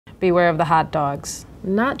Beware of the hot dogs.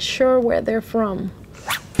 Not sure where they're from.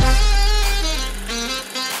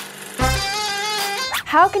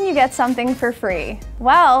 How can you get something for free?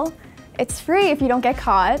 Well, it's free if you don't get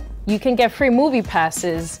caught. You can get free movie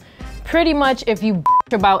passes pretty much if you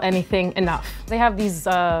about anything enough. They have these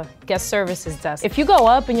guest services desks. If you go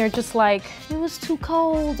up and you're just like, it was too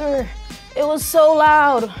cold or it was so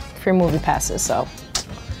loud, free movie passes, so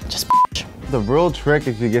just The real trick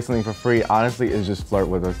if you get something for free, honestly, is just flirt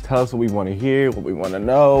with us. Tell us what we want to hear, what we want to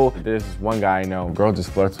know. There's one guy I know, girl just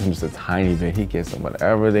flirts with him just a tiny bit. He gets them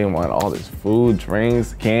whatever they want, all this food,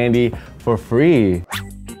 drinks, candy, for free.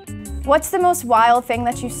 What's the most wild thing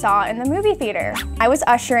that you saw in the movie theater? I was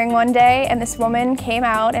ushering one day and this woman came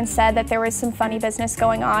out and said that there was some funny business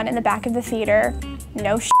going on in the back of the theater.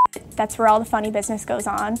 No shit, that's where all the funny business goes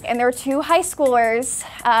on. And there were two high schoolers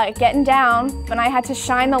getting down and I had to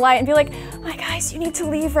shine the light and be like, my guys, you need to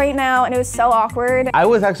leave right now. And it was so awkward. I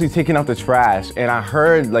was actually taking out the trash and I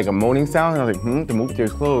heard like a moaning sound and I was like, the movie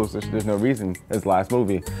theater's closed. There's no reason, it's the last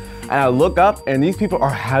movie. And I look up and these people are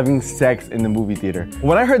having sex in the movie theater.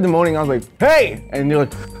 When I heard the moaning, I was like, hey! And they're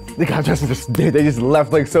like, they got dressed and they just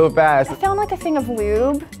left like so fast. I found like a thing of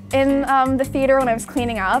lube in the theater when I was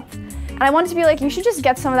cleaning up. And I wanted to be like, you should just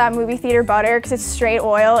get some of that movie theater butter because it's straight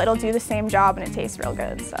oil. It'll do the same job and it tastes real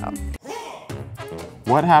good, so.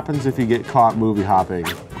 What happens if you get caught movie hopping?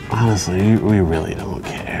 Honestly, we really don't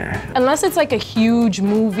care. Unless it's like a huge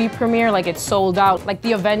movie premiere, like it's sold out, like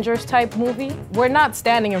the Avengers type movie, we're not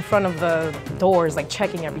standing in front of the doors, like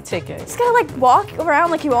checking every ticket. Just gotta like walk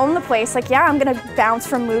around like you own the place. Like, yeah, I'm gonna bounce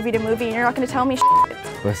from movie to movie and you're not gonna tell me shit.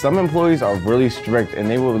 But some employees are really strict and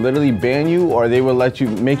they will literally ban you or they will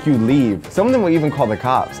make you leave. Some of them will even call the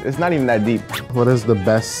cops. It's not even that deep. What is the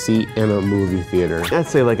best seat in a movie theater? I'd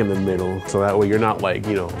say like in the middle, so that way you're not like,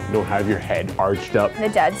 you know, don't have your head arched up. The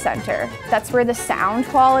dead center. That's where the sound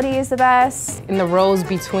quality is the best. In the rows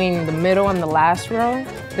between the middle and the last row,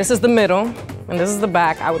 this is the middle and this is the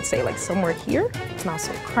back. I would say like somewhere here. It's not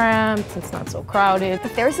so cramped, it's not so crowded.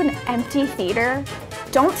 If there's an empty theater,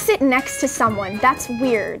 don't sit next to someone. That's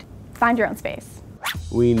weird. Find your own space.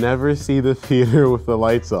 We never see the theater with the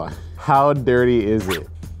lights on. How dirty is it?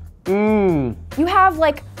 You have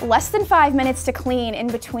like less than 5 minutes to clean in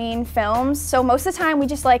between films. So most of the time we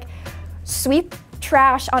just like sweep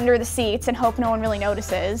trash under the seats and hope no one really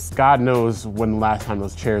notices. God knows when the last time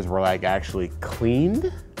those chairs were like actually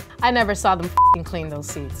cleaned. I never saw them f***ing clean those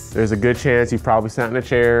seats. There's a good chance he probably sat in a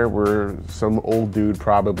chair where some old dude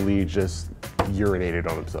probably just urinated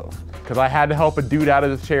on himself. Because I had to help a dude out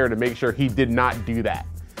of the chair to make sure he did not do that.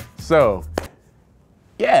 So,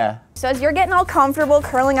 yeah. So as you're getting all comfortable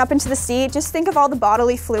curling up into the seat, just think of all the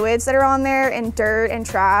bodily fluids that are on there and dirt and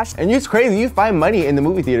trash. And it's crazy, you find money in the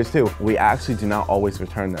movie theaters too. We actually do not always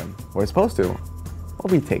return them. We're supposed to,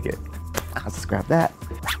 but we take it. I'll just grab that.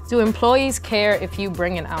 Do employees care if you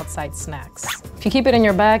bring in outside snacks? If you keep it in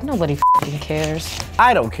your bag, nobody f***ing cares.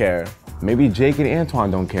 I don't care. Maybe Jake and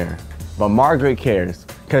Antoine don't care, but Margaret cares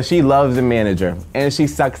because she loves the manager and she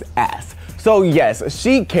sucks ass. So yes,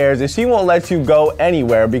 she cares and she won't let you go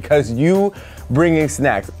anywhere because you bringing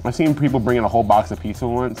snacks. I've seen people bring in a whole box of pizza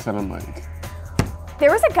once and I'm like, there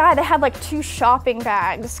was a guy that had like 2 shopping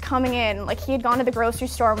bags coming in. Like he had gone to the grocery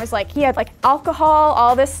store and was like, he had like alcohol,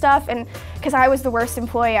 all this stuff. And because I was the worst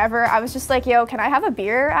employee ever, I was just like, yo, can I have a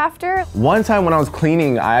beer after? One time when I was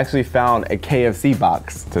cleaning, I actually found a KFC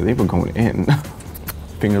box. So they were going in,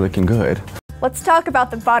 finger licking good. Let's talk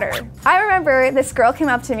about the butter. I remember this girl came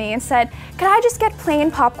up to me and said, could I just get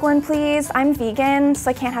plain popcorn, please? I'm vegan,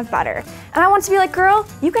 so I can't have butter. And I want to be like, girl,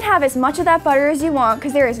 you can have as much of that butter as you want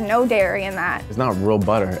because there is no dairy in that. It's not real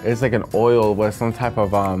butter. It's like an oil with some type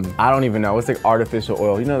of, I don't even know. It's like artificial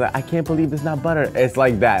oil. You know that, I can't believe it's not butter. It's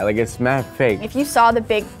like that, like it's mad fake. If you saw the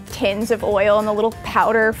big tins of oil and the little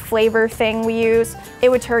powder flavor thing we use, it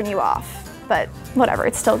would turn you off. But whatever,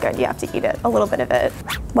 it's still good. You have to eat it, a little bit of it.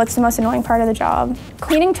 What's the most annoying part of the job?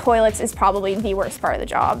 Cleaning toilets is probably the worst part of the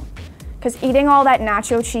job. Because eating all that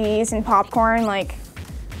nacho cheese and popcorn, like...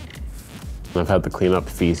 I've had to clean up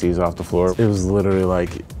feces off the floor. It was literally like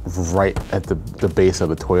right at the base of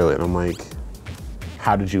the toilet. I'm like,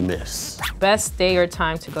 how did you miss? Best day or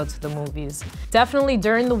time to go to the movies. Definitely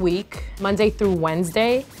during the week, Monday through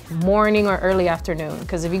Wednesday, morning or early afternoon.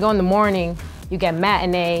 Because if you go in the morning, you get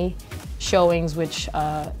matinee showings, which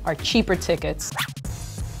are cheaper tickets.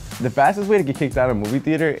 The fastest way to get kicked out of a movie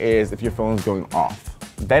theater is if your phone's going off.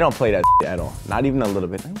 They don't play that at all. Not even a little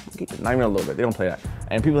bit. Not even a little bit. They don't play that.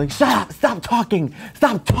 And people are like, shut up, stop talking,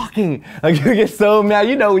 stop talking. Like you get so mad,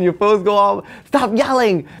 you know when your phones go off, stop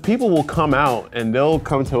yelling. People will come out and they'll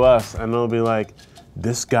come to us and they'll be like,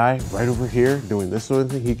 this guy right over here doing this sort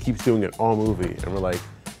of thing, he keeps doing it all movie. And we're like,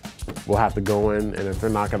 we'll have to go in, and if they're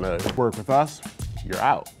not gonna work with us, you're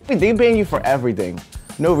out. They ban you for everything.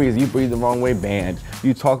 No reason. You breathe the wrong way, banned.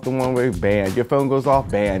 You talk the wrong way, banned. Your phone goes off,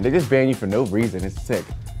 banned. They just ban you for no reason. It's sick.